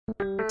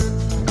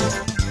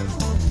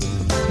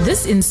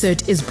This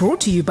insert is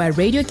brought to you by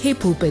Radio K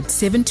Pulpit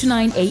 7 to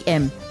 9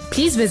 a.m.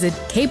 Please visit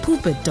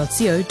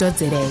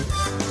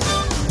kpulpit.co.za.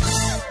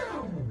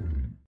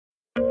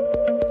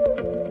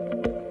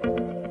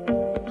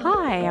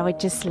 I would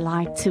just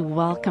like to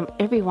welcome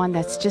everyone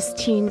that's just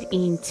tuned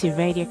in to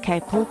Radio K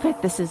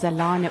Pulpit. This is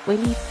Alana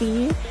Willie for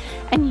you,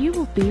 and you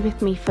will be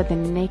with me for the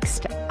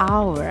next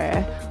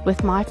hour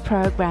with my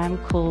program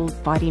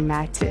called Body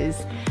Matters.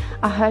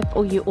 I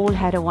hope you all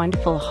had a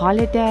wonderful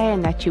holiday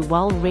and that you're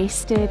well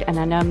rested, and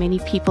I know many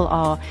people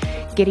are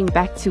getting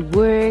back to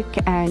work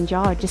and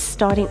just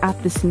starting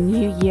up this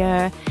new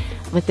year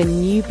with a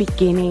new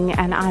beginning,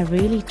 and I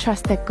really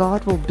trust that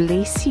God will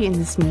bless you in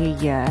this new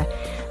year,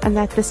 and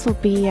that this will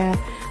be a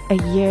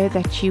year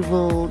that you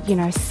will,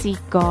 seek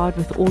God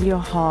with all your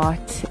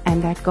heart,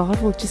 and that God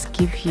will just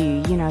give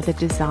you, the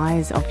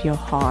desires of your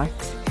heart.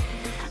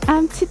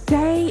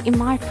 Today in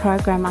my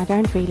program, I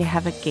don't really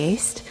have a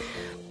guest,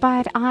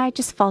 but I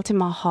just felt in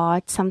my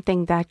heart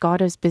something that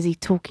God was busy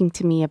talking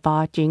to me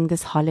about during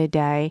this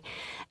holiday,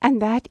 and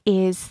that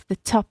is the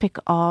topic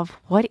of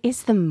what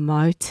is the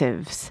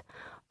motives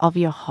of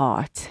your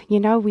heart.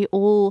 We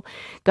all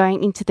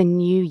going into the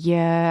new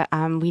year,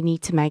 we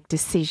need to make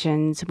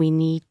decisions. We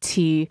need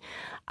to,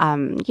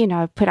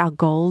 put our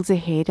goals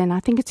ahead. And I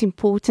think it's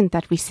important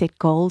that we set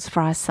goals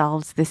for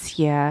ourselves this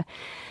year.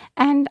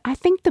 And I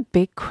think the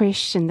big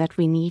question that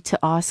we need to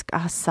ask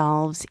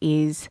ourselves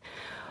is,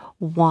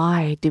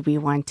 why do we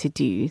want to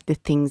do the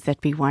things that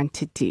we want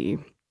to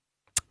do?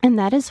 And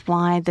that is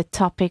why the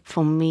topic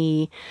for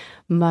me,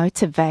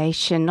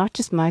 motivation, not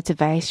just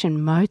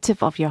motivation,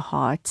 motive of your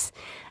hearts,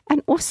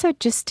 and also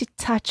just to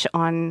touch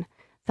on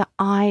the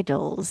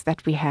idols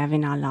that we have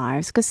in our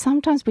lives, because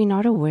sometimes we're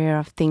not aware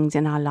of things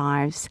in our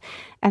lives,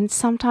 and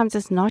sometimes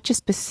it's not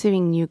just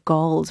pursuing new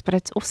goals, but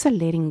it's also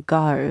letting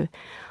go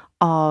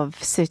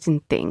of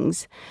certain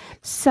things.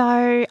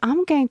 So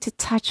I'm going to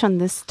touch on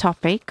this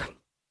topic.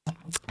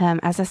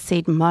 As I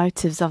said,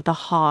 motives of the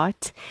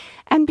heart.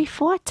 And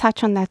before I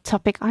touch on that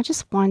topic, I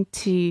just want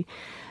to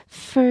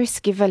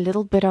first give a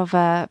little bit of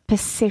a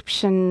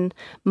perception,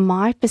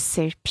 my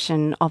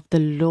perception of the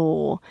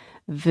law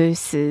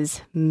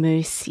versus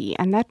mercy.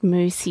 And that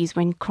mercy is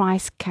when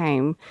Christ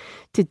came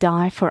to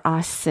die for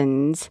our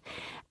sins.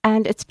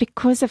 And it's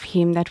because of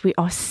him that we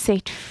are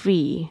set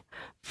free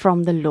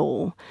from the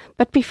law.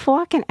 But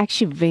before I can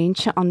actually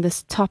venture on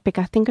this topic,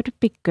 I think it would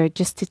be good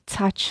just to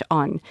touch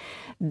on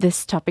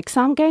this topic.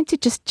 So I'm going to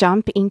just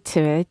jump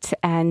into it.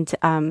 And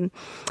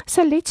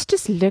so let's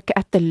just look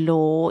at the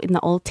law in the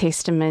Old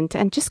Testament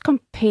and just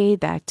compare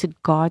that to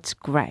God's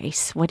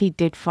grace, what he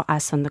did for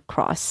us on the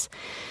cross.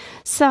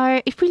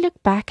 So if we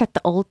look back at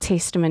the Old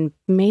Testament,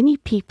 many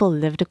people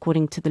lived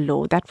according to the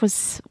law. That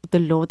was the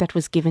law that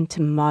was given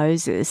to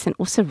Moses and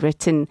also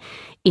written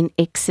in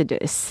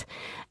Exodus.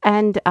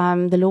 And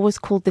the law was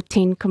called the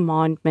Ten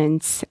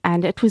Commandments,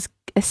 and it was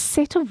a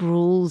set of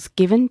rules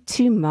given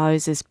to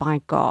Moses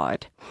by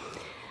God.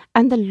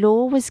 And the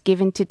law was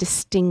given to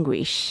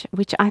distinguish,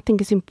 which I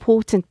think is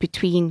important,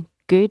 between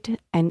good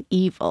and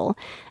evil.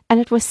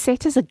 And it was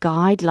set as a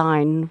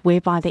guideline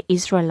whereby the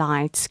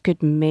Israelites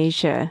could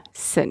measure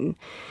sin.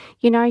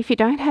 If you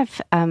don't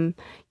have,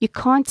 you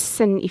can't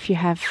sin if you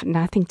have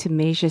nothing to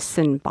measure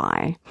sin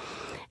by.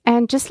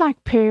 And just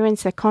like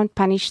parents, they can't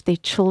punish their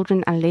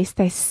children unless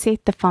they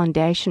set the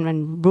foundation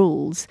and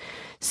rules.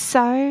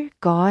 So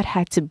God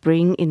had to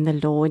bring in the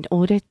law in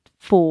order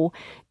for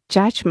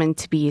judgment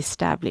to be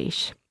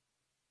established.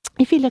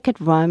 If you look at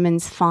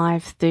Romans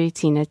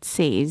 5:13, it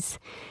says,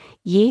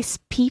 yes,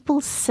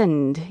 people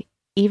sinned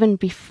even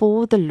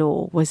before the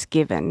law was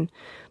given,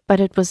 but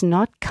it was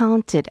not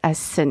counted as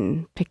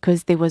sin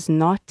because there was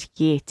not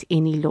yet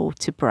any law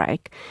to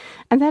break.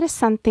 And that is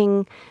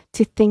something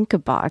to think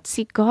about.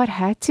 See, God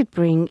had to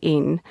bring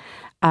in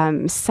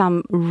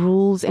some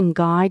rules and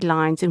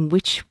guidelines in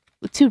which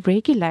to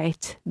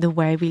regulate the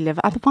way we live.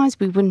 Otherwise,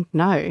 we wouldn't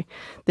know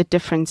the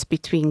difference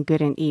between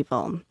good and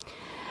evil.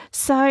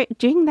 So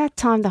during that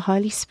time, the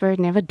Holy Spirit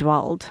never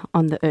dwelled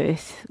on the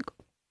earth.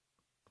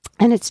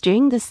 And it's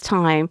during this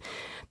time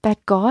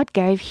that God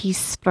gave his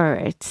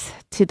Spirit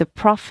to the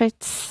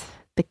prophets,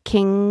 the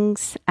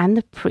kings, and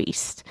the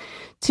priests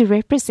to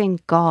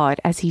represent God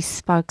as his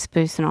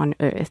spokesperson on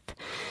earth.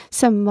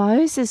 So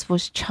Moses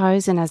was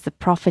chosen as the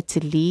prophet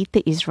to lead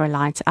the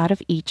Israelites out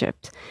of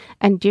Egypt.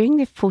 And during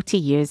their 40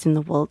 years in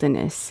the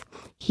wilderness,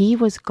 he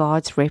was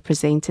God's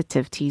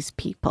representative to his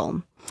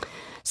people.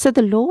 So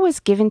the law was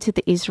given to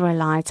the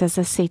Israelites, as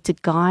I said, to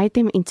guide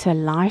them into a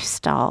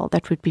lifestyle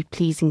that would be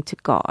pleasing to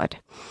God.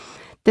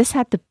 This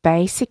had the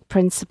basic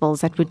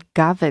principles that would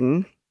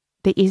govern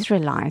the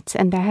Israelites,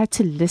 and they had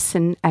to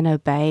listen and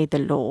obey the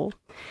law.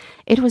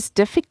 It was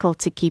difficult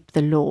to keep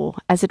the law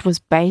as it was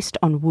based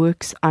on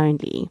works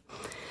only.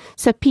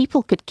 So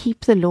people could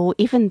keep the law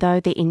even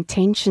though their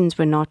intentions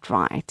were not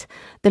right.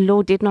 The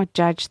law did not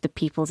judge the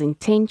people's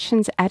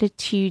intentions,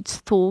 attitudes,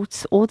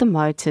 thoughts, or the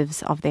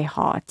motives of their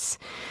hearts.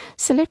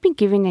 So let me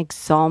give you an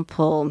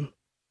example.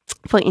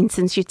 For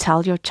instance, you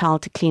tell your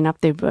child to clean up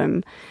their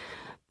room,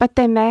 but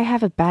they may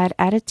have a bad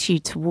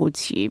attitude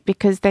towards you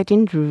because they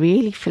didn't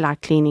really feel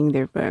like cleaning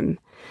their room.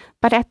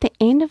 But at the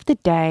end of the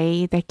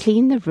day, they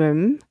cleaned the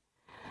room,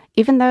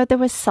 even though they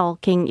were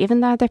sulking,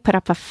 even though they put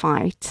up a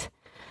fight.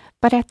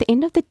 But at the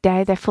end of the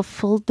day, they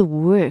fulfilled the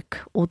work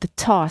or the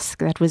task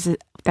that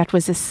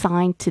was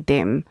assigned to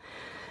them.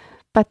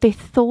 But their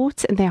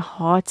thoughts and their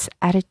heart's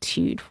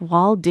attitude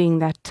while doing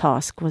that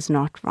task was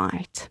not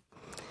right.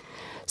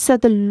 So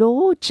the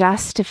law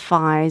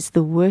justifies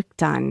the work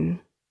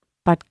done,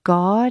 but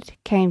God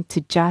came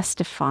to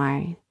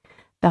justify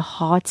the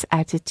heart's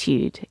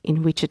attitude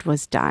in which it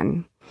was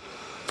done.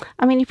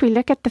 I mean, if we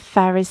look at the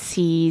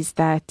Pharisees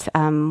that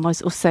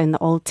was also in the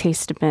Old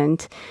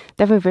Testament,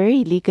 they were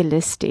very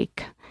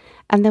legalistic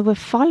and they were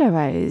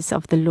followers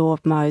of the law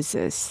of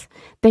Moses.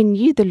 They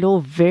knew the law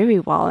very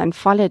well and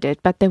followed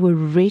it, but they were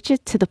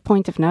rigid to the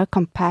point of no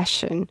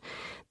compassion.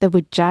 They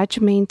were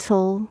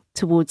judgmental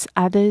towards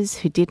others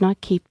who did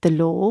not keep the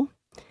law.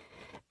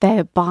 They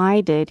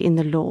abided in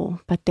the law,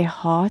 but their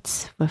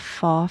hearts were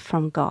far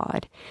from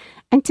God.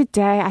 And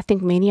today, I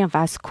think many of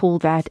us call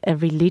that a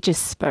religious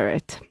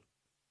spirit.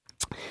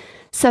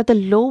 So the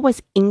law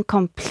was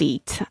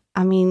incomplete.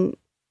 I mean,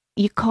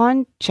 you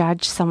can't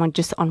judge someone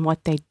just on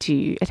what they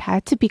do. It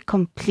had to be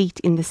complete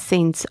in the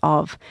sense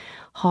of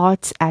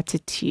heart's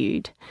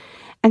attitude.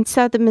 And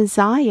so the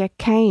Messiah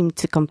came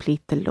to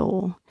complete the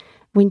law.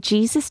 When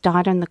Jesus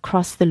died on the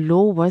cross, the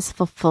law was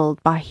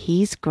fulfilled by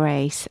his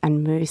grace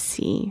and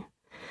mercy.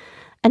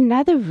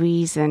 Another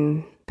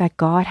reason that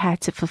God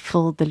had to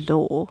fulfill the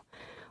law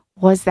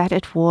was that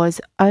it was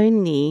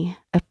only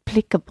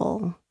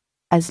applicable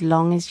as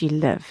long as you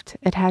lived.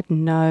 It had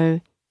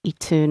no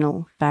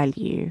eternal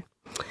value.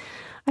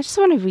 I just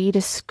want to read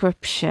a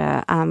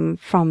scripture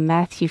from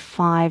Matthew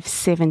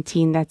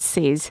 5:17 that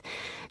says,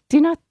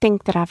 "Do not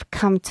think that I've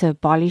come to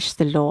abolish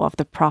the law of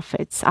the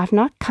prophets. I've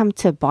not come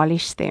to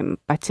abolish them,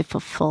 but to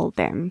fulfill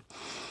them."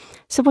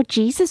 So what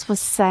Jesus was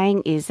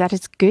saying is that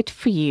it's good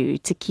for you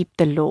to keep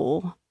the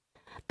law,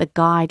 the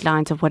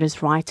guidelines of what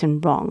is right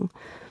and wrong,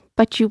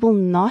 but you will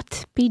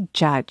not be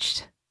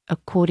judged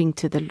according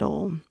to the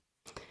law,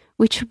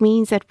 which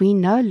means that we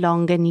no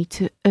longer need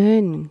to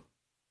earn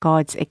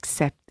God's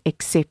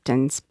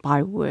acceptance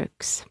by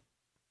works.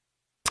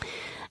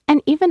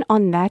 And even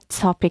on that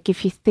topic,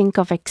 if you think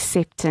of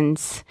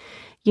acceptance,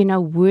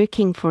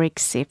 working for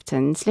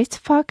acceptance, let's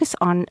focus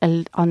on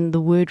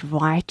the word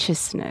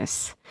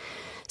righteousness.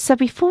 So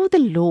before the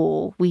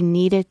law, we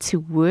needed to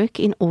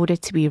work in order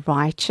to be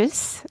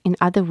righteous, in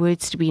other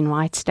words, to be in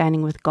right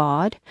standing with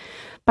God.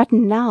 But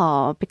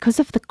now, because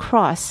of the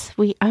cross,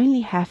 we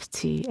only have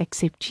to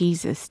accept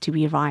Jesus to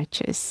be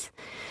righteous.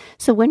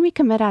 So when we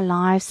commit our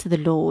lives to the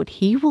Lord,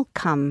 he will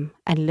come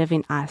and live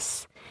in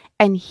us,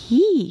 and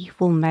he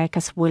will make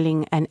us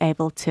willing and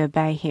able to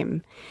obey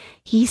him.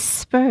 His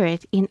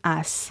Spirit in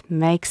us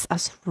makes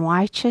us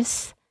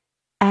righteous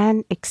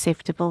and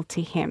acceptable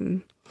to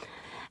him.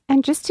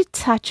 And just to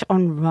touch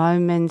on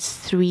Romans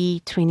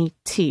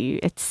 3:22,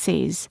 it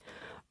says,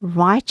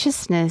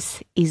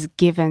 "Righteousness is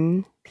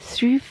given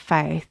through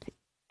faith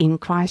in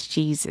Christ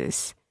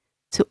Jesus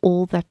to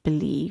all that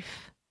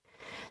believe."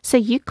 So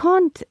you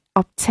can't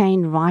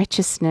obtain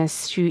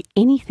righteousness through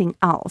anything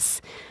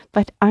else,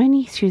 but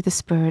only through the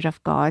Spirit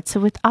of God. So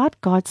without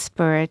God's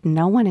Spirit,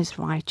 no one is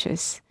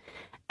righteous,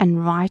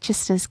 and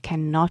righteousness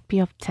cannot be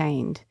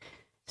obtained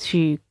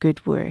through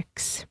good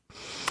works.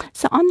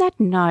 So on that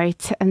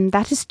note, and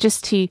that is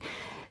just to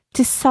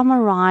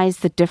summarize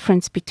the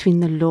difference between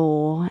the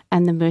law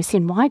and the mercy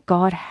and why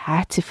God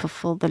had to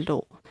fulfill the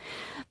law.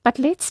 But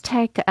let's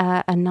take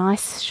a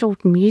nice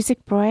short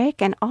music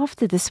break, and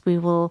after this we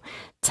will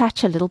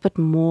touch a little bit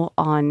more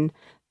on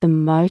the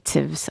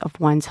motives of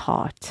one's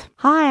heart.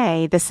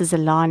 Hi, this is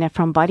Alana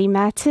from Body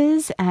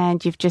Matters,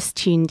 and you've just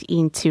tuned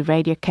into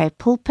Radio K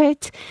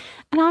Pulpit,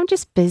 and I'm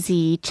just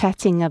busy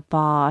chatting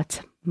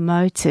about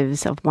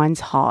motives of one's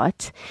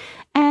heart.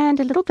 And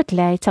a little bit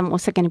later, I'm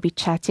also going to be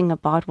chatting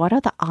about what are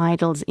the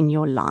idols in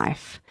your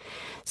life.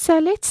 So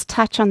let's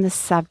touch on the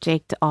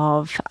subject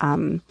of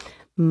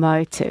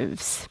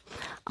motives.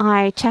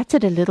 I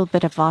chatted a little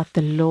bit about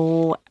the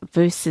law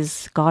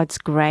versus God's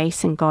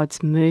grace and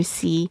God's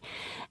mercy.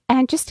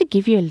 And just to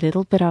give you a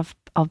little bit of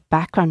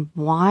background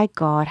why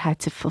God had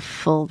to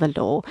fulfill the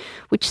law,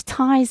 which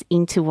ties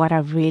into what I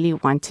really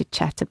want to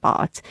chat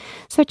about.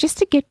 So just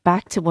to get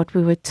back to what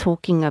we were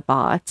talking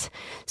about.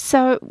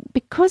 So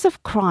because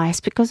of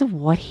Christ, because of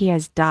what he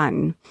has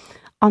done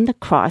on the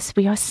cross,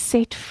 we are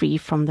set free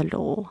from the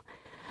law.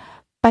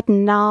 But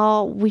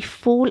now we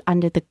fall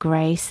under the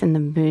grace and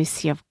the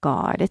mercy of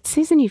God. It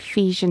says in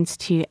Ephesians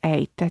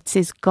 2:8 that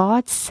says,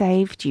 God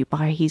saved you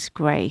by his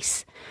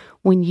grace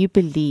when you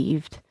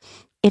believed.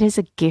 It is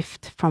a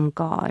gift from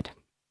God.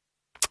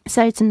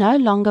 So it's no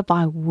longer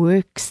by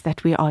works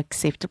that we are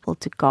acceptable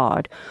to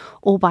God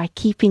or by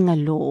keeping a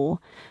law,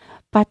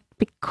 but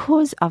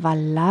because of our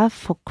love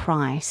for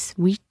Christ,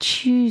 we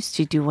choose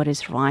to do what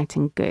is right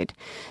and good.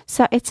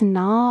 So it's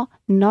now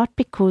not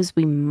because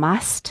we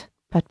must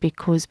but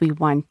because we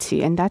want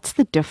to. And that's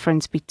the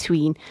difference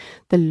between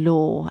the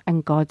law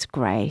and God's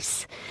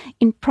grace.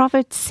 In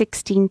Proverbs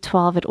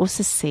 16:12, it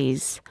also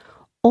says,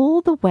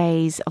 all the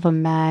ways of a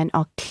man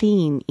are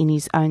clean in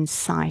his own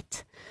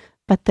sight,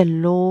 but the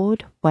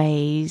Lord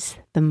weighs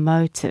the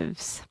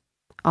motives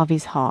of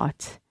his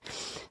heart.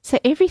 So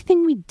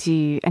everything we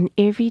do and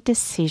every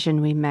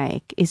decision we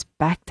make is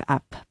backed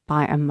up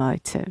by a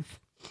motive.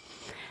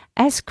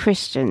 As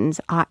Christians,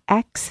 our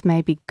acts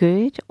may be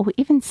good or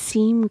even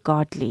seem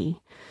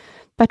godly,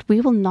 but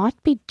we will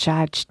not be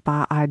judged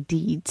by our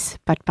deeds,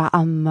 but by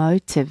our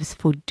motives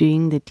for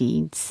doing the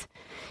deeds.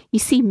 You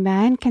see,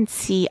 man can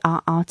see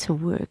our outer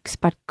works,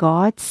 but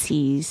God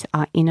sees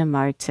our inner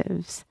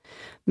motives.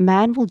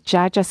 Man will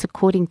judge us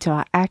according to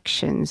our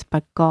actions,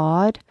 but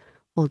God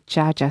will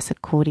judge us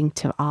according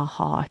to our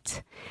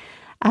heart.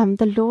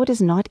 The Lord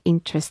is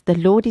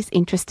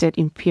interested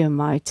in pure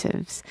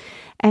motives.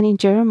 And in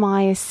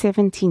Jeremiah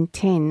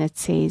 17:10 it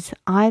says,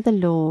 I, the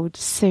Lord,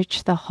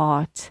 search the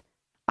heart,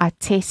 I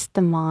test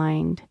the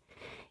mind,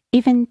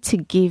 even to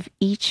give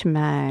each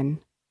man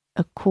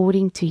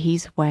according to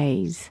his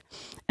ways,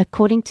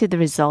 according to the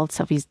results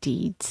of his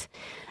deeds.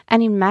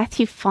 And in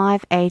Matthew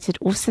 5:8 it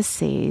also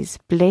says,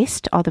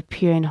 blessed are the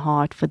pure in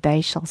heart, for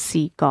they shall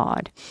see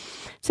God.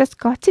 So it's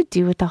got to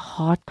do with the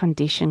heart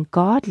condition.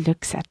 God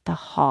looks at the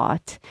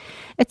heart.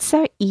 It's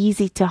so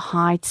easy to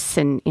hide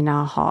sin in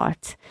our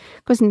heart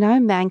because no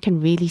man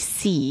can really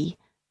see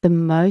the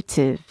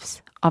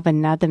motives of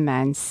another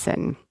man's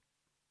sin.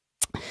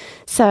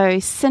 So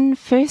sin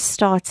first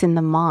starts in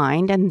the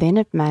mind and then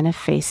it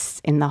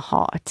manifests in the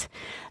heart.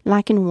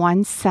 Like in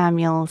 1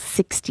 Samuel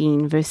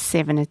 16 verse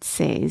 7 it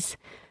says,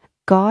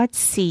 God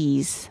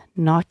sees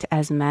not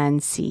as man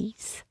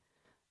sees.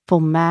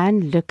 For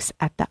man looks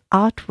at the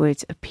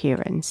outward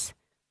appearance,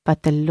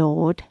 but the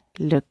Lord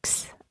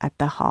looks at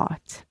the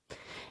heart.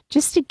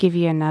 Just to give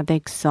you another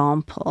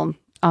example,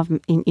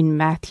 in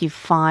Matthew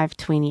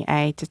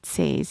 5:28 it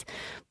says,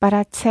 but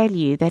I tell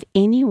you that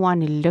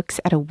anyone who looks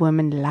at a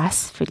woman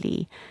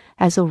lustfully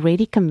has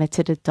already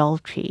committed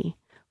adultery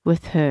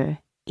with her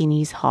in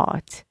his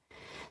heart.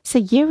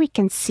 So here we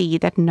can see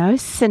that no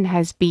sin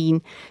has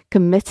been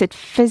committed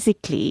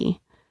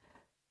physically,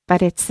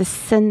 but it's the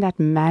sin that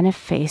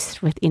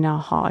manifests within our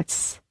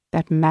hearts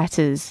that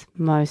matters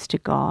most to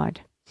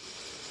God.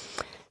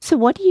 So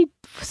what you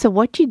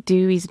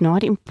do is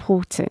not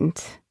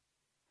important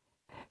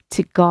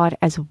to God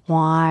as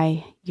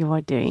why you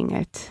are doing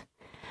it.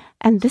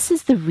 And this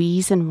is the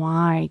reason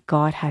why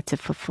God had to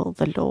fulfill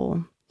the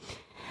law.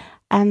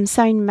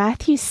 So in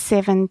Matthew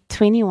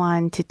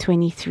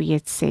 7:21-23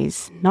 it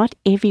says, not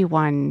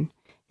everyone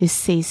who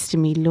says to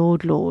me,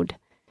 Lord, Lord,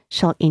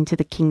 shall enter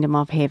the kingdom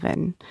of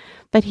heaven,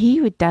 but he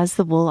who does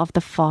the will of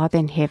the Father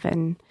in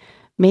heaven.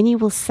 Many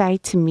will say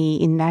to me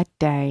in that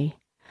day,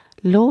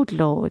 Lord,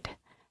 Lord,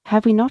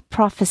 have we not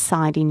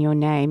prophesied in your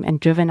name and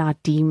driven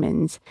out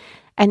demons,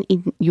 and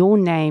in your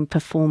name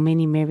performed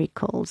many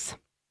miracles?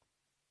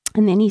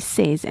 And then he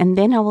says, and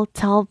then I will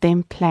tell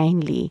them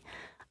plainly,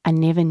 I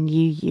never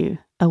knew you.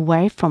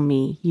 Away from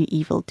me, you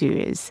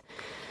evildoers.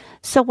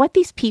 So what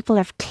these people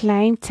have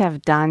claimed to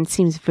have done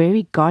seems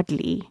very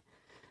godly,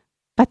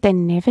 but they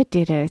never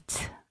did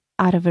it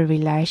out of a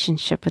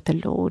relationship with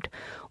the Lord.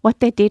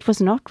 What they did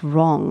was not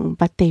wrong,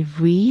 but their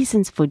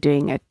reasons for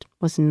doing it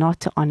was not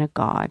to honor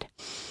God.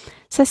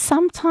 So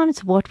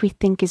sometimes what we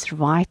think is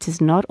right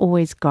is not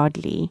always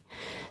godly.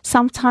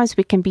 Sometimes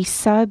we can be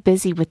so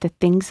busy with the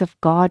things of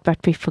God,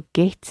 but we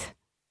forget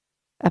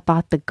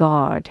about the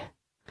God.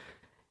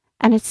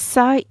 And it's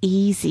so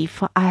easy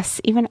for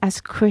us, even as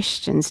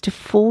Christians, to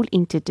fall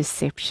into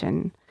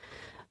deception.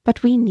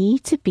 But we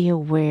need to be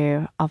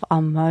aware of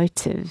our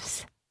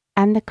motives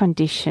and the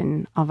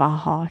condition of our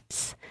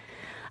hearts.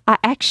 Our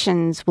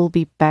actions will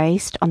be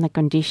based on the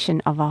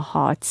condition of our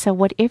hearts. So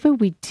whatever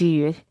we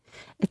do,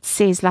 it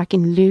says, like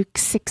in Luke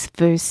 6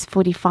 verse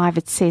 45,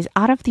 it says,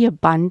 out of the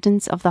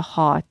abundance of the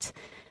heart,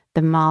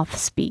 the mouth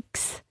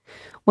speaks.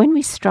 When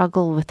we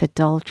struggle with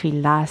adultery,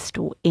 lust,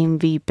 or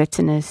envy,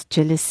 bitterness,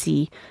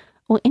 jealousy,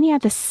 or any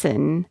other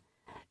sin,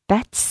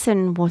 that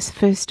sin was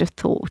first a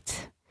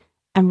thought.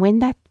 And when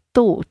that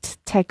thought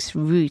takes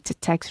root,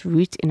 it takes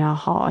root in our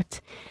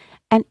heart.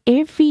 And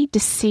every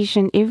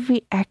decision,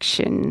 every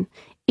action,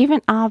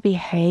 even our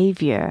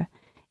behavior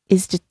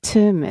is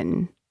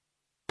determined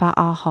by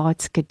our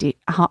heart's condition.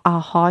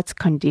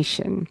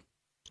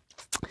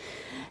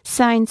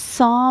 So in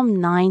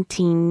Psalm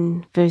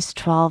 19 verse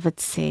 12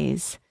 it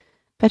says,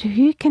 but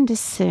who can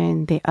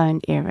discern their own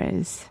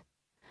errors?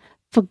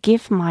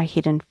 Forgive my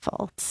hidden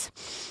faults.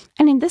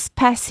 And in this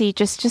passage,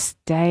 it's just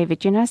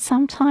David.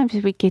 Sometimes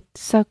we get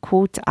so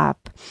caught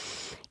up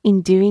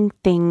in doing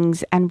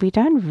things and we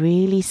don't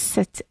really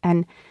sit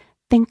and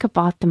think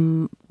about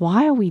them.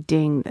 Why are we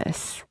doing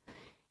this?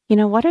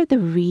 What are the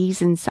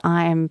reasons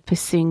I am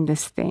pursuing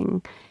this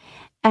thing?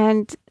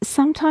 And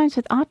sometimes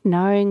without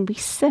knowing, we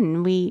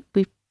sin. We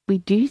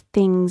do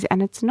things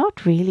and it's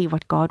not really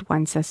what God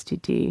wants us to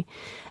do.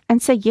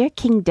 And so here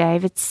King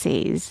David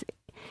says,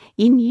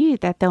 He knew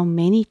that there are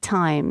many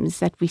times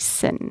that we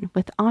sin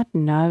without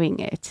knowing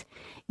it.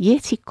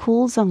 Yet he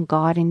calls on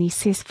God and he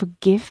says,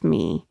 forgive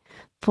me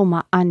for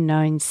my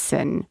unknown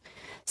sin.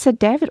 So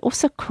David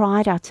also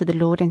cried out to the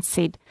Lord and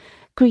said,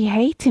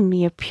 create in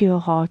me a pure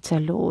heart, O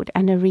Lord,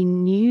 and a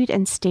renewed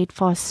and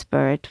steadfast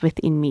spirit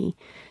within me.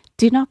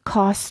 Do not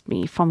cast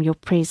me from your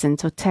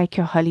presence or take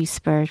your Holy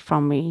Spirit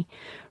from me.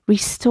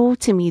 Restore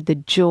to me the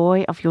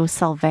joy of your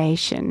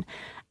salvation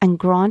and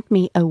grant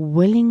me a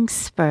willing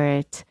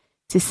spirit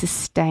to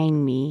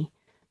sustain me.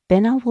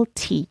 Then I will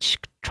teach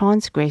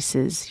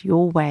transgressors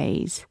your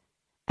ways,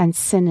 and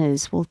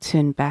sinners will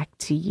turn back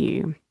to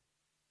you.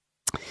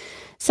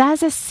 So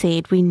as I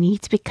said, we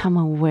need to become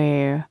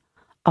aware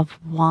of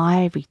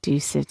why we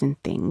do certain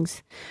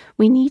things.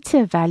 We need to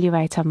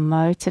evaluate our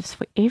motives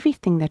for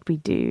everything that we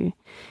do.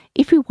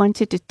 If we want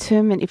to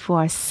determine if we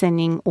are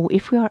sinning or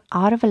if we are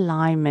out of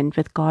alignment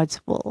with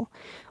God's will,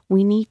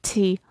 we need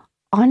to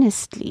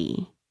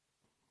honestly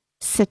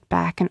sit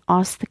back and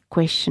ask the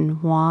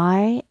question,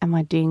 why am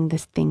I doing the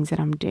things that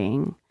I'm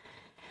doing?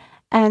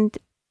 And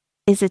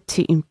is it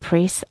to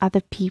impress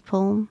other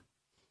people?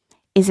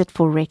 Is it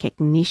for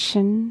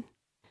recognition?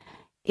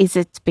 Is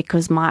it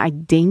because my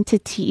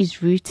identity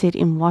is rooted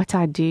in what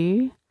I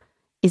do?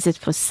 Is it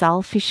for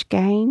selfish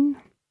gain?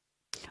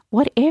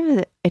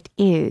 Whatever it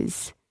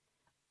is,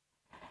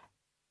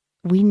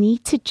 we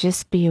need to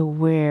just be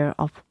aware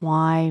of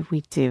why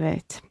we do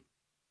it.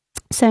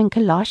 So in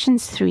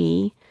Colossians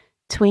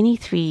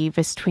 3:23,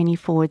 verse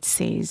 24, it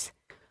says,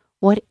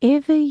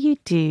 whatever you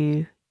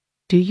do,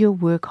 do your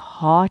work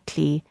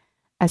heartily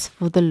as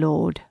for the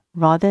Lord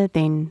rather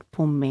than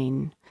for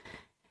men,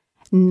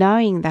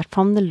 knowing that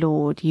from the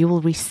Lord you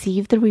will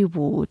receive the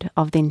reward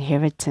of the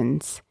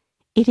inheritance.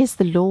 It is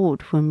the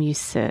Lord whom you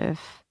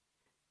serve.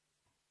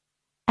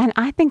 And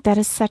I think that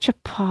is such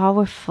a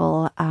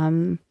powerful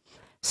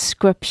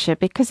scripture,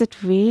 because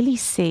it really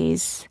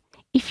says,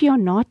 if you're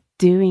not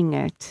doing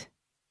it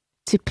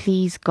to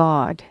please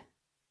God,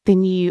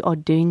 then you are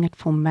doing it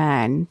for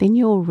man. Then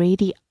you're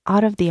already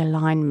out of the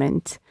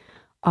alignment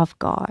of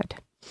God.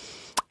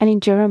 And in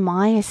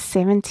Jeremiah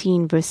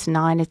 17, verse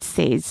 9, it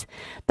says,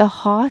 the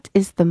heart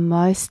is the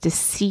most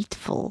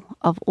deceitful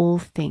of all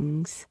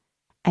things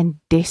and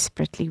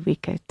desperately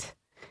wicked.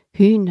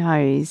 Who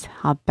knows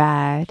how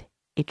bad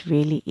it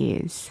really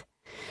is?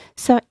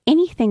 So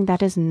anything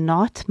that is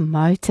not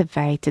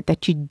motivated,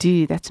 that you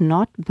do, that's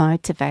not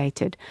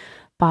motivated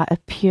by a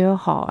pure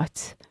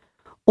heart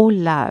or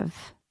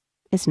love,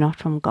 is not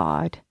from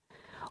God.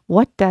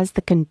 What does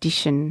the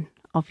condition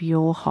of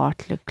your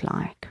heart look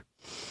like?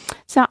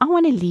 So I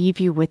want to leave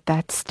you with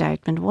that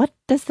statement. What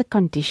does the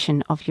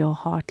condition of your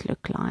heart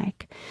look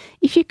like?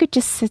 If you could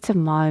just sit a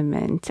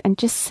moment and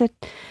just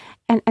sit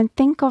and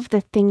think of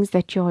the things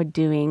that you're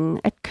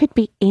doing. It could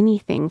be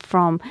anything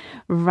from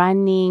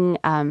running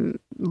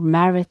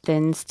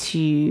marathons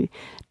to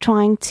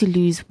trying to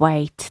lose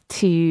weight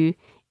to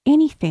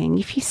anything.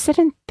 If you sit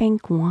and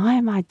think, why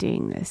am I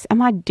doing this?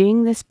 Am I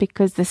doing this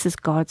because this is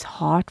God's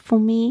heart for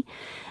me?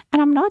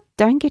 And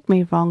don't get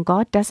me wrong,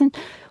 God doesn't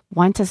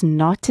want us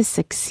not to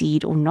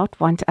succeed or not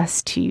want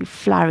us to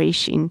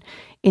flourish in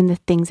the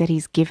things that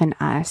He's given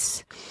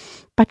us.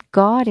 But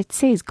God, it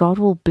says, God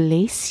will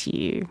bless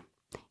you.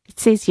 It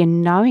says, you're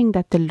knowing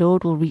that the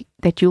Lord will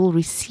that you will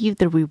receive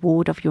the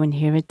reward of your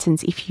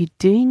inheritance if you're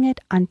doing it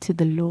unto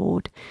the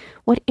Lord.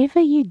 Whatever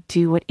you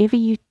do, whatever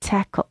you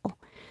tackle,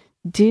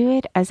 do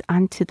it as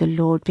unto the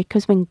Lord,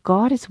 because when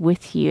God is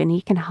with you and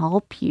He can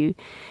help you,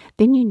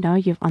 then you know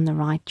you're on the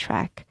right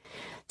track.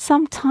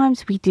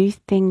 Sometimes we do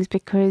things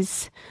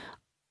because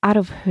out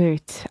of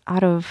hurt,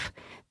 out of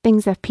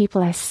things that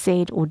people have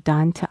said or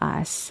done to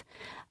us,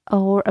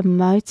 or a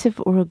motive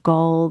or a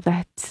goal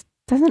that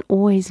doesn't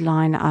always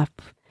line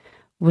up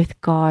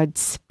with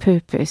God's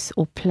purpose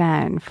or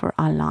plan for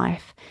our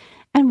life.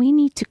 And we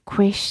need to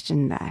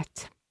question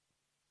that.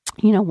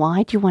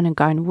 Why do you want to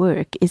go and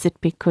work? Is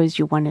it because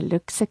you want to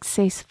look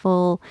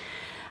successful?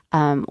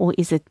 Or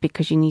is it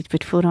because you need to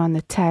put food on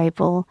the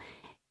table?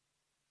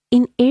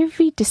 In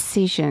every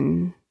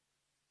decision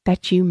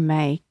that you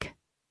make,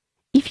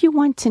 if you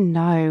want to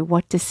know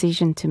what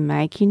decision to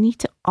make, you need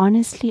to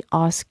honestly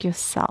ask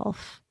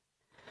yourself,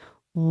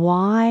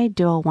 why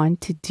do I want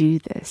to do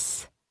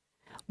this?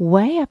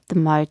 Weigh up the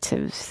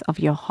motives of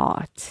your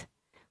heart.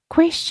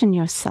 Question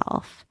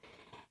yourself.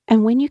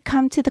 And when you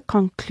come to the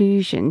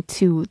conclusion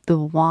to the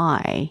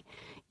why,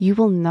 you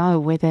will know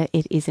whether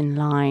it is in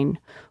line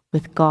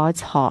with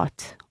God's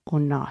heart or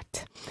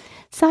not.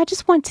 So I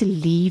just want to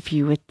leave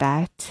you with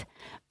that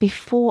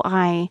before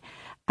I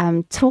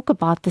talk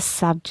about the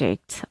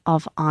subject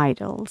of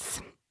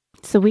idols.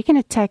 So we're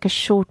going to take a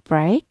short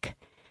break,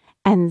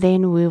 and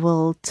then we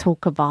will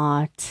talk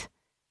about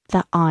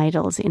the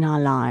idols in our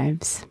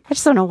lives. I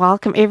just want to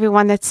welcome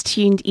everyone that's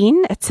tuned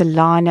in. It's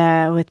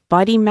Alana with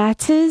Body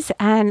Matters,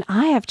 and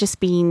I have just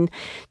been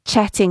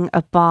chatting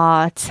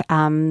about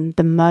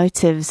the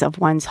motives of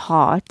one's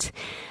heart.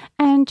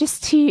 and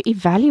just to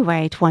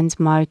evaluate one's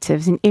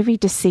motives in every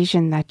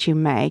decision that you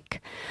make.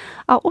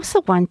 I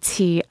also want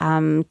to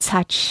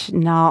touch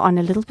now on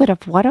a little bit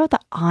of what are the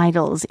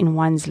idols in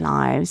one's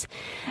lives.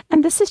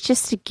 And this is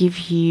just to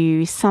give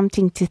you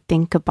something to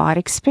think about,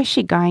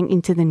 especially going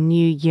into the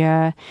new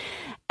year.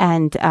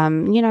 And,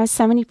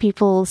 so many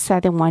people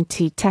say they want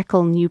to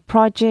tackle new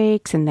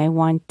projects and they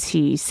want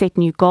to set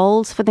new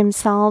goals for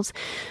themselves.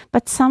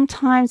 But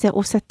sometimes there are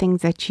also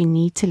things that you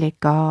need to let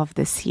go of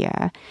this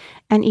year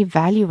and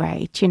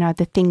evaluate,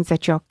 the things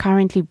that you're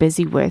currently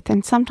busy with.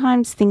 And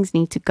sometimes things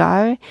need to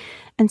go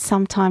and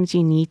sometimes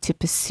you need to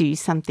pursue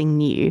something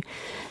new.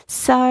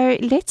 So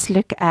let's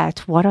look at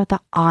what are the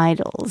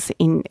idols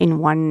in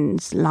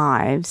one's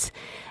lives.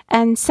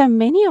 And so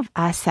many of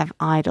us have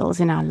idols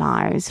in our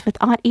lives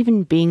without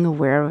even being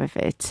aware of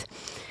it.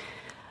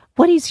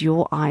 What is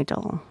your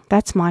idol?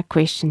 That's my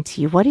question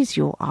to you. What is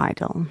your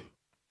idol?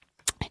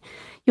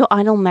 Your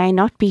idol may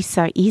not be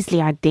so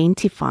easily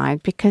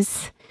identified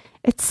because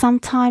it's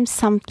sometimes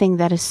something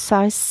that is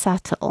so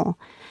subtle,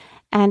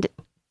 and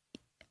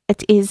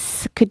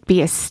could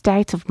be a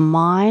state of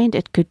mind.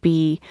 It could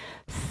be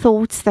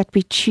thoughts that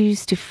we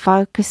choose to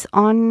focus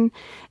on.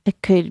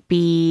 It could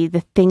be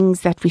the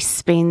things that we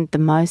spend the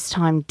most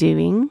time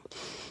doing.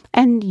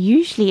 And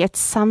usually it's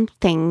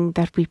something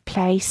that we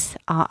place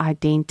our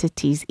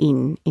identities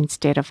in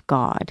instead of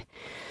God.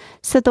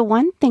 So the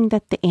one thing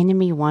that the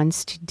enemy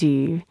wants to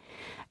do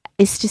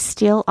is to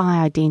steal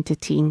our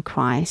identity in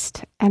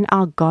Christ and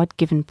our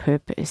God-given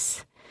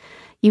purpose.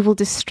 He will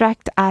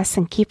distract us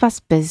and keep us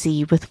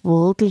busy with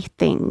worldly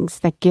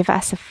things that give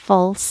us a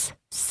false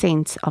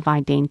sense of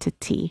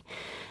identity.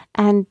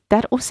 And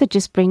that also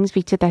just brings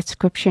me to that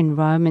scripture in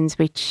Romans,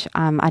 which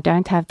I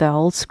don't have the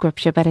whole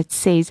scripture, but it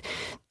says,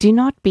 do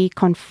not be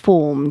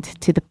conformed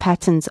to the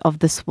patterns of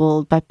this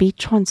world, but be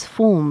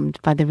transformed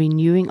by the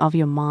renewing of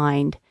your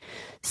mind,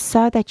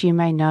 so that you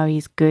may know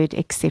his good,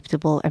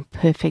 acceptable, and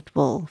perfect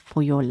will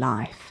for your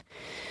life.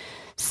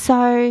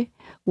 So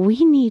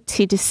we need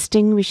to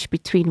distinguish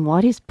between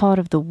what is part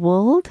of the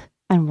world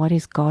and what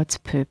is God's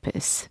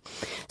purpose.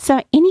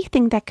 So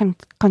anything that can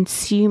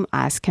consume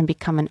us can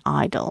become an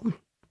idol.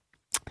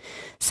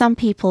 Some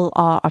people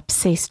are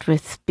obsessed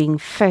with being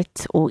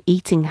fit or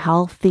eating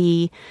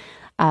healthy.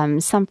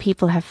 Some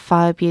people have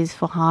phobias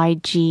for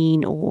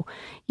hygiene or,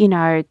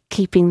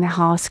 keeping the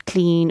house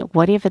clean,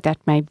 whatever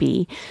that may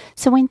be.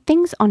 So when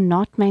things are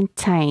not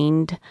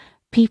maintained,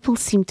 people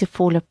seem to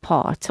fall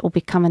apart or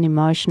become an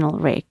emotional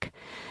wreck.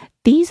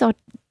 These are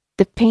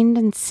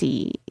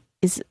dependency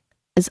is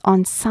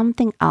on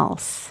something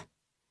else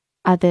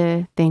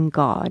other than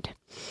God.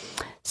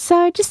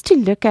 So just to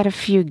look at a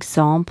few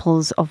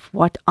examples of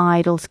what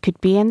idols could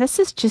be, and this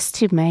is just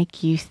to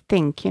make you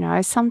think,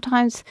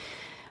 sometimes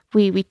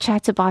we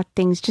chat about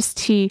things just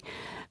to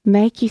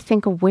make you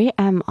think, of where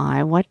am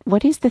I?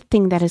 What is the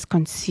thing that is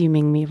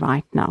consuming me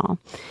right now?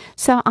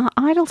 So our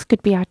idols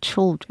could be our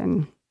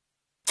children.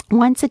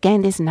 Once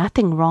again, there's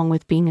nothing wrong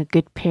with being a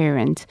good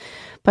parent,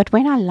 but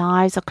when our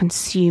lives are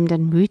consumed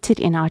and rooted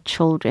in our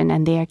children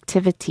and their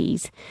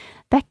activities,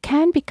 that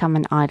can become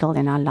an idol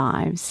in our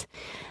lives.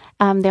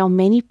 There are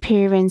many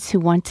parents who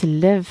want to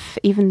live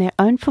even their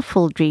own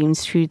fulfilled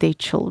dreams through their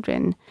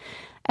children,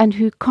 and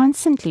who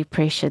constantly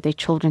pressure their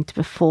children to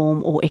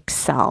perform or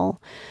excel,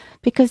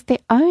 because their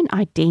own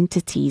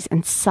identities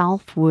and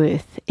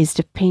self-worth is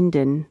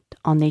dependent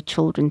on their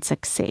children's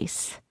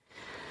success.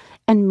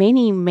 And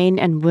many men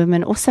and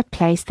women also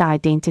place their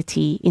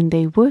identity in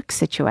their work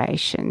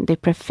situation, their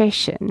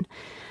profession.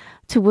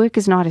 To work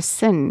is not a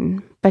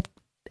sin, but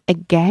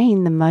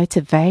again, the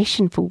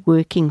motivation for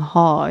working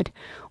hard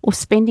or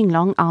spending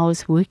long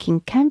hours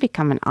working can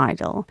become an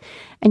idol.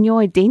 And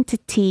your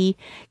identity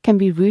can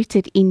be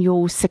rooted in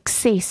your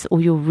success or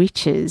your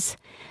riches.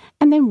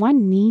 And then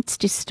one needs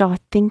to start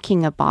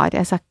thinking about,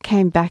 as I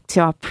came back to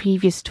our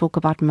previous talk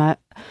about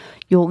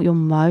your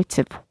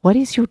motive, what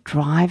is your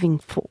driving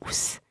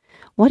force?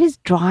 What is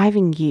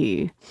driving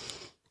you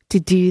to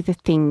do the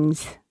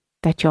things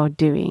that you're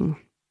doing?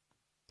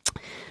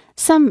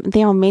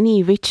 There are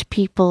many rich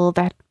people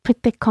that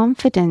put their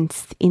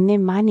confidence in their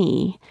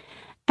money,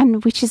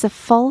 and which is a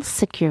false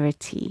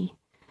security.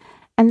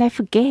 And they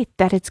forget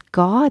that it's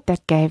God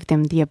that gave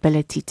them the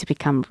ability to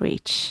become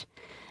rich.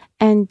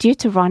 And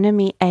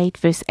Deuteronomy 8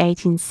 verse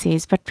 18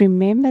 says, "But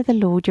remember the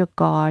Lord your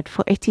God,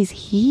 for it is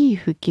He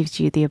who gives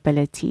you the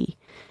ability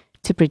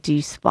to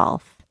produce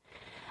wealth,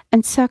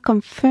 and so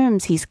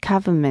confirms His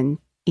covenant,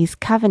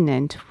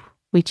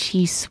 which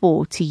He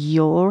swore to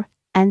your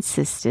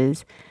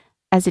ancestors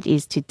as it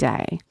is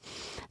today."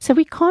 So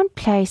we can't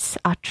place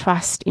our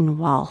trust in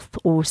wealth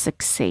or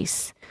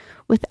success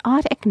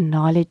without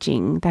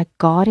acknowledging that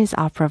God is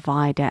our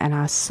provider and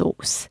our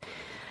source.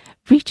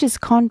 Riches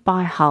can't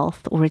buy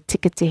health or a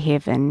ticket to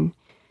heaven.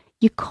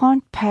 You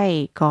can't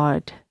pay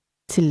God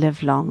to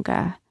live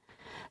longer.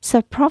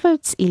 So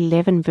Proverbs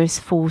 11 verse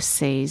 4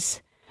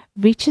 says,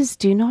 "Riches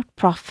do not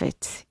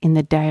profit in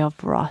the day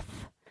of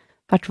wrath,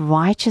 but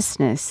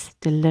righteousness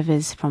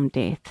delivers from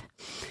death."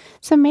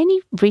 So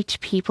many rich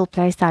people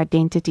place their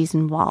identities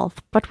in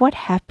wealth, but what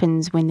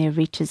happens when their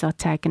riches are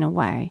taken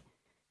away?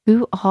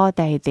 Who are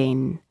they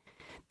then?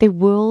 Their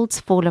worlds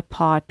fall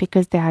apart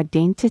because their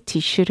identity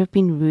should have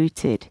been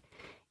rooted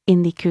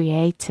in the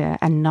Creator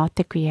and not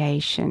the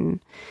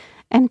creation.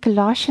 And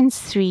Colossians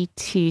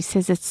 3:2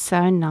 says it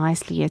so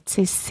nicely. It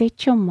says,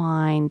 set your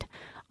mind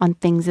on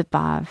things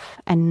above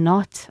and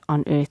not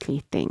on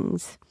earthly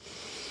things.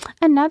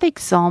 Another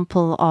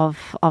example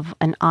of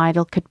an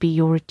idol could be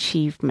your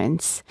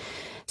achievements.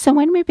 So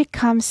when we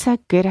become so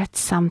good at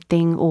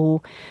something,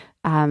 or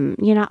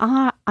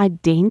our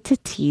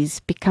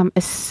identities become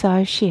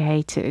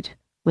associated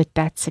with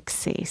that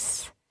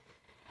success,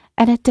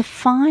 and it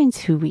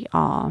defines who we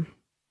are.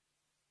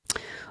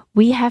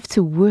 We have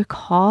to work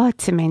hard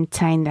to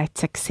maintain that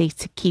success,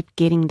 to keep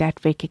getting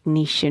that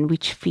recognition,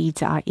 which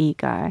feeds our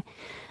ego.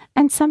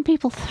 And some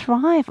people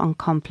thrive on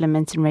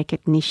compliments and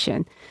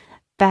recognition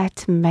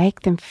that make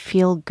them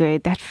feel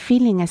good. That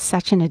feeling is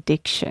such an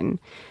addiction,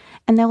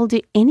 and they will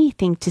do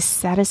anything to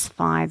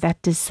satisfy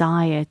that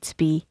desire to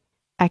be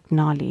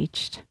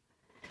acknowledged.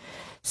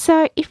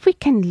 So if we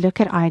can look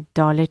at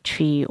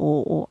idolatry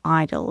or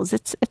idols,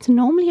 it's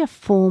normally a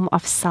form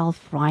of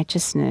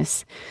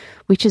self-righteousness,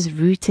 which is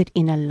rooted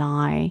in a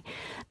lie.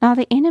 Now,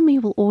 the enemy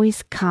will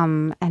always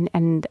come and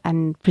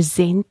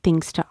present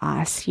things to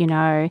us,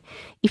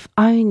 if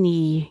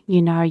only,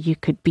 you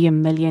could be a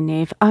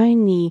millionaire, if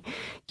only,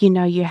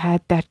 you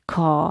had that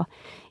car,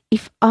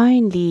 if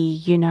only,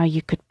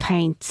 you could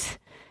paint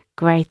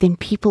great, then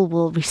people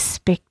will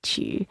respect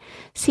you.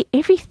 See,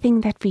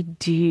 everything that we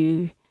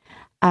do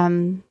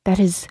that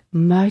is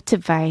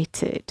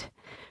motivated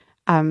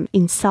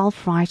in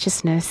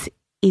self-righteousness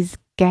is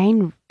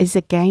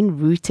again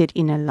rooted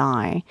in a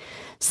lie.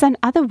 So in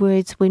other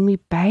words, when we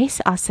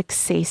base our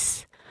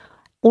success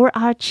or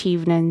our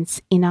achievements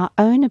in our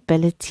own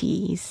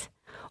abilities,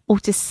 or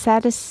to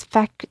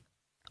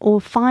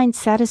find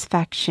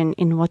satisfaction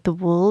in what the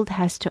world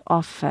has to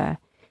offer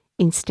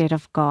instead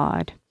of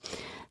God.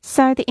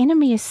 So the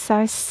enemy is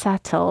so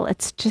subtle.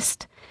 It's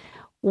just,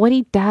 what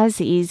he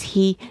does is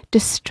he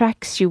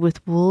distracts you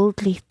with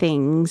worldly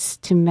things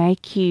to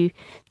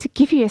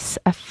give you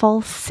a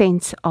false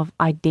sense of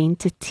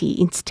identity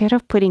instead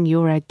of putting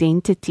your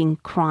identity in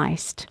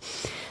Christ.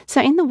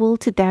 So in the world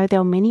today, there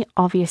are many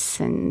obvious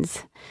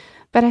sins,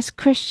 but as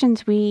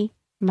Christians, we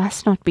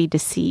must not be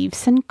deceived.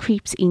 Sin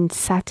creeps in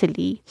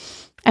subtly,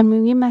 and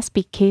we must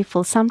be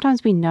careful.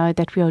 Sometimes we know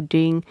that we are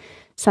doing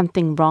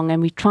something wrong,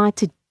 and we try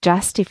to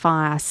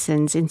justify our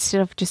sins instead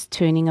of just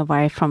turning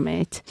away from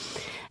it.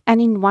 And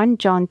in 1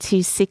 John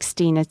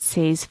 2:16 it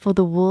says, for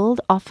the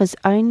world offers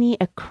only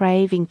a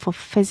craving for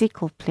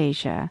physical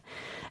pleasure,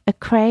 a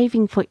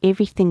craving for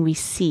everything we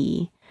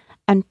see,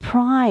 and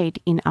pride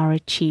in our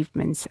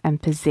achievements and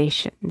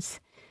possessions.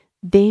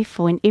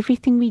 Therefore, in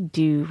everything we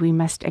do, we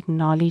must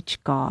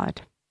acknowledge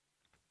God.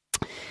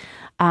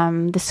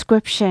 The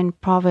scripture in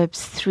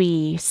Proverbs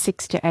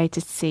 3:6-8,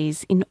 it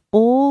says, in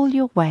all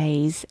your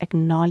ways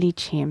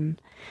acknowledge him,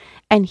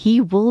 and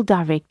he will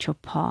direct your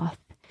path.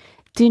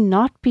 Do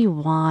not be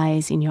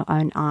wise in your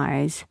own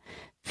eyes.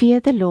 Fear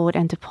the Lord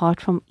and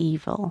depart from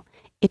evil.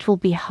 It will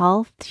be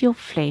health to your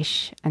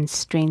flesh and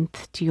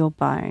strength to your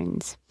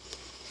bones.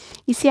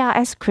 You see,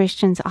 as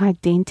Christians, our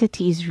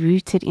identity is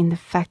rooted in the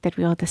fact that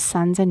we are the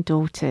sons and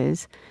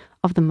daughters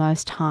of the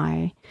Most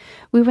High.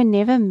 We were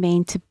never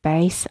meant to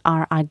base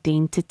our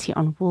identity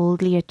on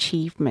worldly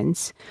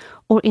achievements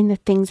or in the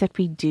things that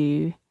we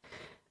do.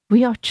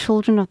 We are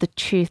children of the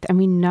truth, and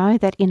we know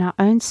that in our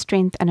own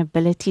strength and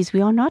abilities,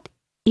 we are not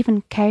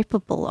even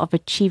capable of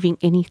achieving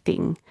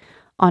anything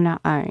on our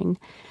own.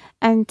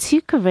 And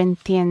 2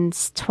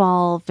 Corinthians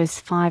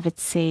 12:5, it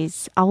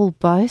says, I will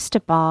boast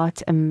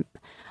about a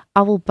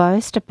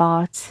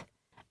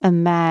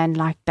man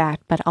like that,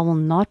 but I will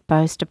not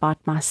boast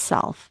about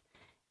myself,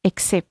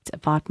 except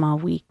about my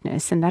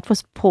weakness. And that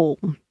was Paul.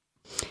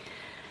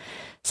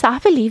 So I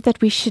believe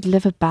that we should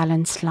live a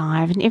balanced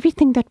life in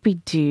everything that we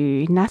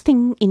do,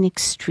 nothing in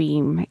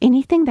extreme.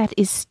 Anything that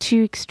is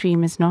too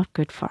extreme is not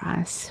good for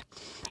us.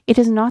 It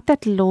is not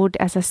that the Lord,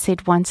 as I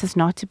said, wants us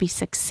not to be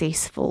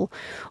successful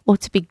or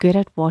to be good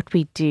at what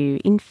we do.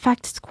 In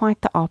fact, it's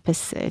quite the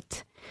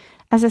opposite.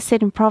 As I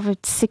said in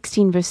Proverbs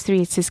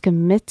 16:3, it says,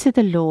 commit to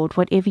the Lord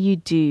whatever you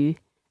do,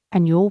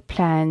 and your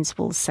plans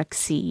will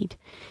succeed.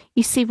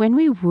 You see, when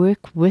we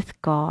work with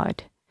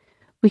God,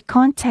 we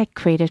can't take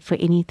credit for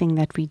anything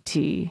that we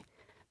do,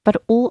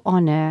 but all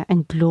honor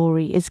and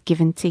glory is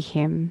given to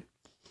him.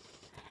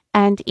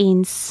 And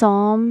in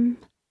Psalm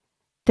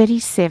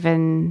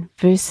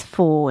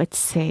 37:4, it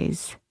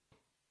says,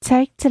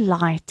 take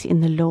delight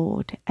in the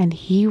Lord, and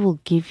he will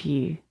give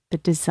you the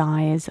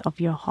desires of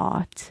your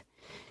heart.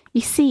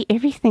 You see,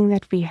 everything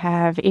that we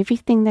have,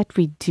 everything that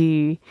we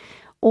do,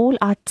 all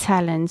our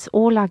talents,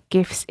 all our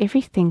gifts,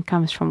 everything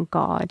comes from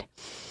God.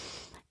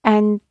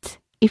 And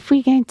if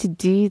we're going to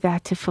do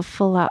that to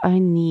fulfill our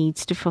own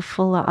needs, to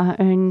fulfill our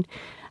own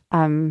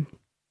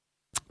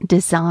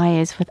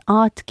desires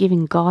without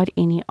giving God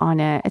any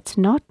honor, it's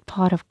not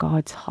part of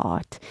God's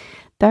heart.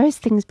 Those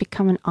things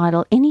become an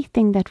idol.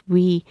 Anything that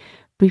we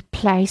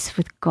replace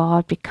with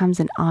God becomes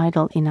an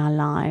idol in our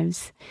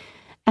lives.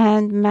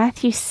 And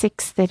Matthew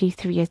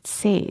 6:33, it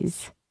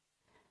says,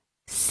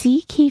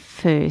 "Seek ye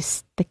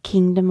first the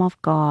kingdom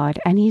of God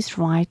and his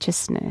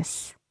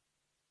righteousness,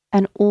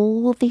 and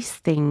all these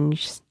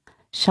things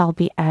shall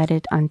be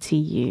added unto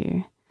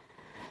you."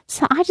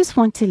 So I just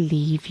want to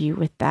leave you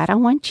with that. I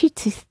want you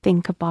to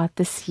think about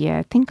this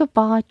year. Think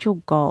about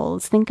your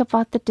goals. Think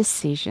about the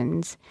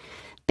decisions.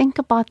 Think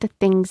about the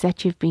things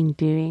that you've been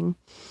doing.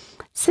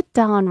 Sit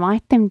down,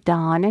 write them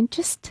down, and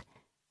just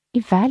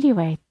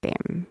evaluate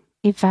them.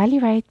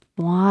 Evaluate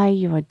why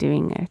you are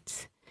doing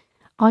it.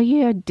 Are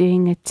you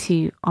doing it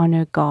to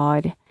honor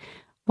God?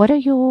 What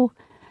is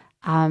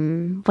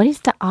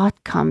the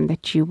outcome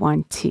that you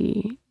want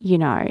to,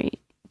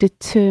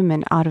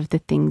 determine out of the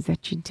things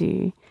that you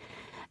do?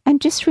 And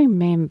just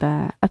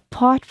remember,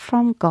 apart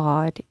from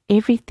God,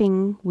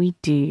 everything we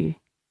do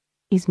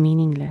is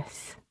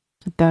meaningless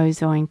for those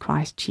who are in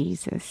Christ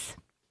Jesus.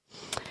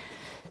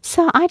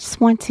 So I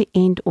just want to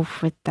end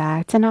off with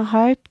that. And I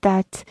hope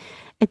that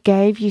it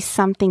gave you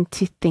something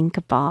to think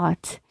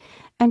about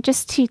and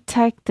just to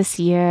take this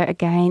year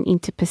again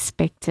into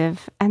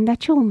perspective, and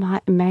that you'll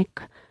make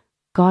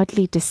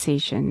godly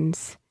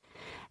decisions.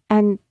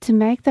 And to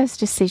make those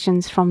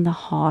decisions from the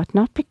heart,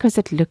 not because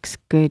it looks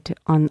good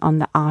on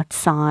the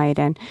outside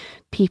and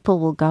people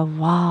will go,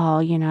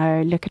 wow,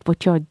 look at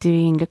what you're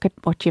doing, look at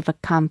what you've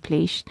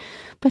accomplished,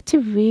 but to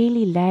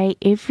really lay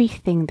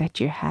everything that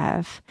you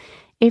have,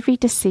 every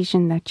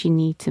decision that you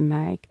need to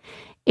make,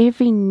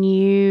 every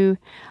new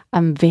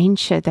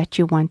venture that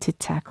you want to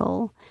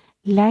tackle,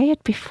 lay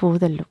it before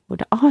the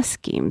Lord.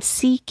 Ask Him,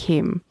 seek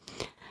Him.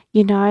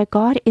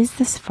 God, is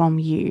this from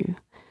you?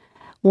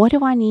 What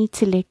do I need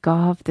to let go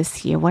of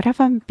this year? What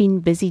have I been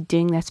busy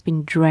doing that's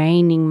been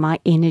draining my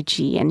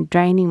energy and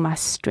draining my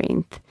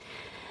strength?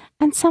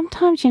 And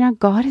sometimes,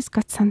 God has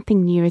got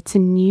something new. It's a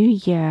new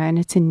year and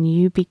it's a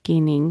new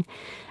beginning.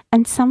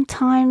 And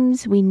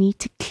sometimes we need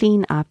to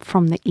clean up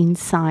from the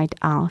inside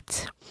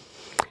out.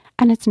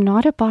 And it's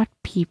not about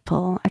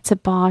people. It's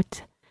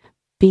about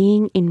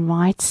being in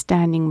right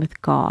standing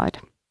with God.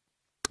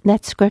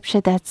 That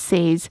scripture that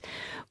says,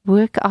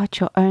 work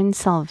out your own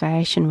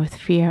salvation with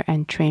fear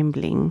and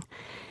trembling.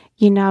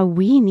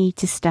 We need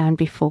to stand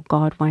before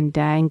God one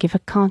day and give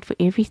account for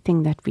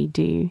everything that we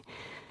do.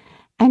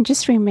 And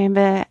just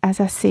remember, as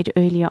I said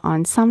earlier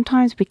on,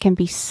 sometimes we can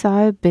be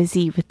so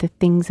busy with the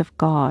things of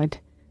God,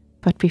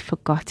 but we've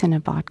forgotten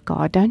about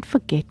God. Don't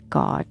forget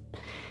God.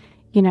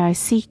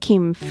 Seek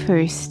Him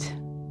first.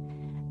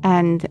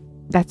 And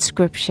that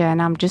scripture,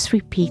 and I'm just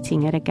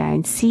repeating it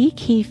again,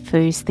 seek ye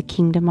first the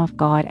kingdom of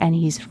God and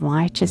His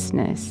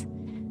righteousness,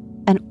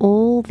 and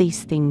all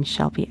these things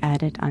shall be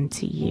added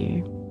unto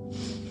you.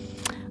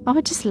 I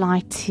would just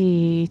like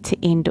to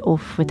end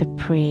off with a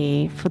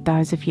prayer for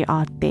those of you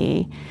out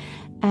there.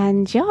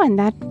 And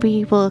that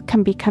we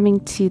can be coming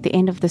to the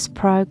end of this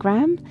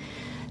program.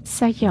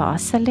 So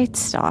let's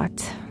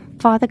start.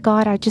 Father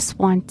God, I just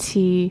want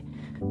to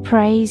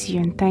praise you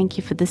and thank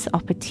you for this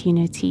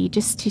opportunity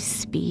just to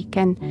speak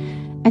and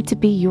to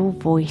be your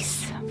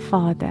voice,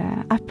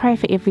 Father. I pray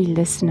for every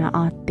listener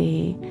out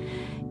there,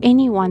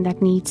 anyone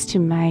that needs to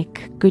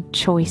make good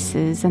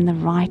choices and the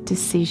right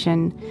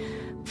decision,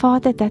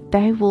 Father, that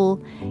they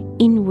will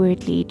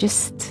inwardly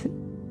just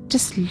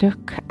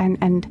look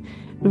and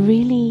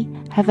really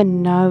have a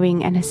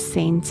knowing and a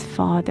sense,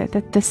 Father,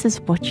 that this is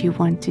what you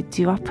want to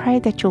do. I pray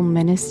that you'll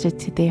minister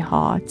to their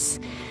hearts,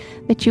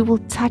 that you will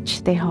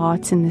touch their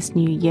hearts in this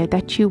new year,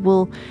 that you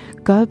will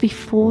go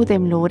before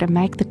them, Lord, and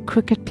make the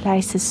crooked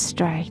places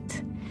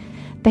straight,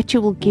 that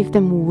you will give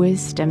them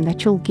wisdom,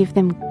 that you'll give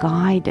them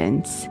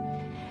guidance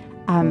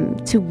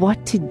to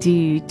what to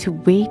do, to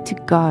where to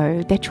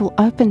go, that you'll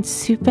open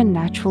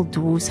supernatural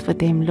doors for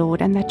them, Lord,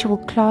 and that you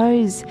will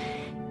close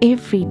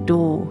every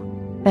door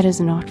that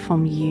is not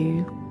from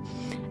you.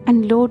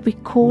 And Lord, we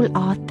call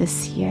out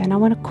this year, and I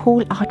want to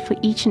call out for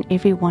each and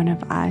every one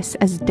of us,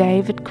 as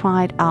David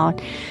cried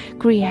out,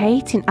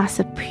 create in us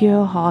a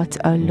pure heart,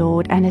 O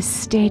Lord, and a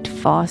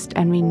steadfast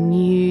and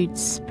renewed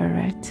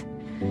spirit.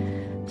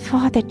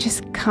 Father,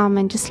 just come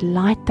and just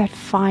light that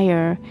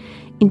fire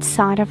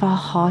inside of our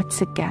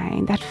hearts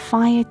again, that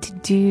fire to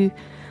do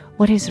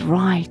what is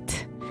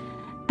right.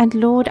 And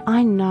Lord,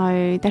 I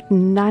know that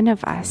none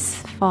of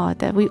us,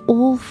 Father, we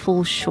all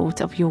fall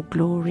short of your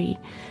glory.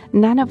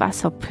 None of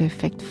us are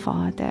perfect,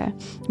 Father.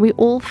 We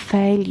all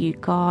fail you,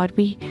 God.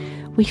 We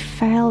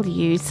fail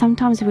you.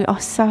 Sometimes we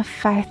are so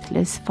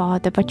faithless,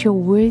 Father, but your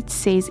word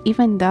says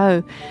even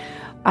though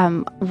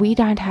we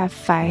don't have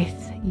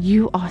faith,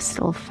 you are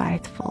still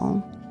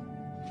faithful.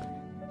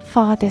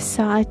 Father,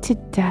 so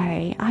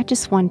today I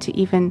just want to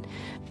even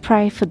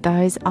pray for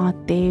those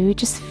out there who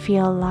just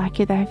feel like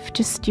you've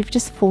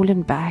just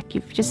fallen back.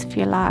 You just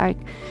feel like,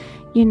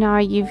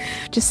 you've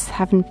just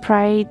haven't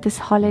prayed this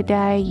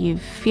holiday. You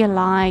feel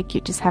like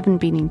you just haven't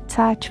been in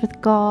touch with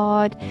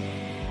God.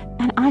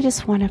 And I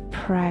just want to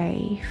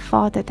pray,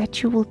 Father,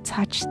 that you will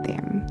touch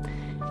them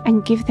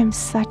and give them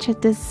such a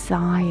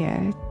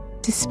desire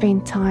to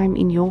spend time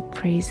in your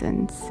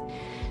presence,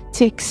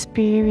 to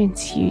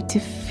experience you,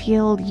 to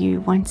feel you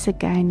once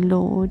again,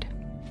 Lord.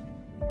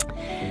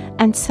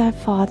 And so,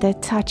 Father,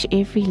 touch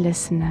every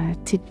listener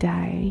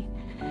today.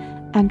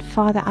 And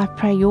Father, I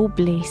pray your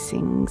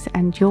blessings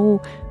and your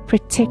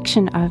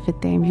protection over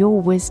them, your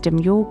wisdom,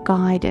 your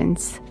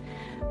guidance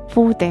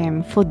for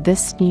them for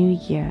this new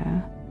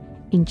year.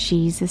 In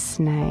Jesus'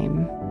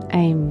 name,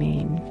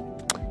 amen.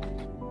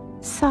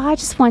 So I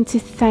just want to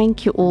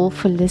thank you all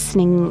for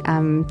listening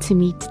to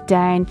me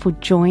today and for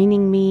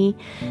joining me.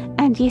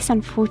 And yes,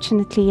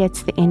 unfortunately,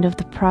 it's the end of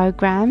the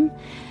program.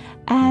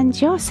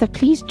 And yeah, so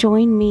please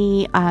join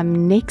me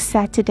next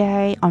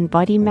Saturday on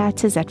Body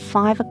Matters at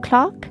 5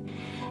 o'clock.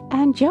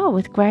 And yeah,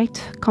 with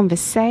great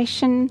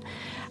conversation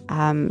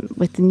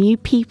with new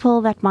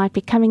people that might be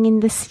coming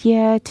in this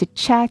year to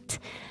chat.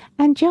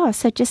 And yeah,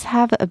 so just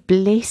have a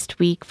blessed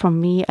week from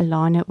me,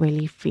 Alana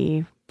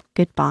Willifee.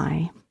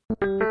 Goodbye.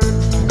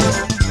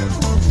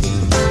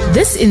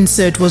 This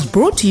insert was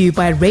brought to you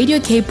by Radio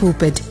K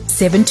Pulpit,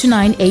 7 to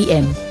 9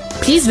 a.m.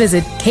 Please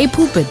visit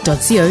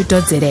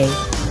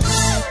kpulpit.co.za.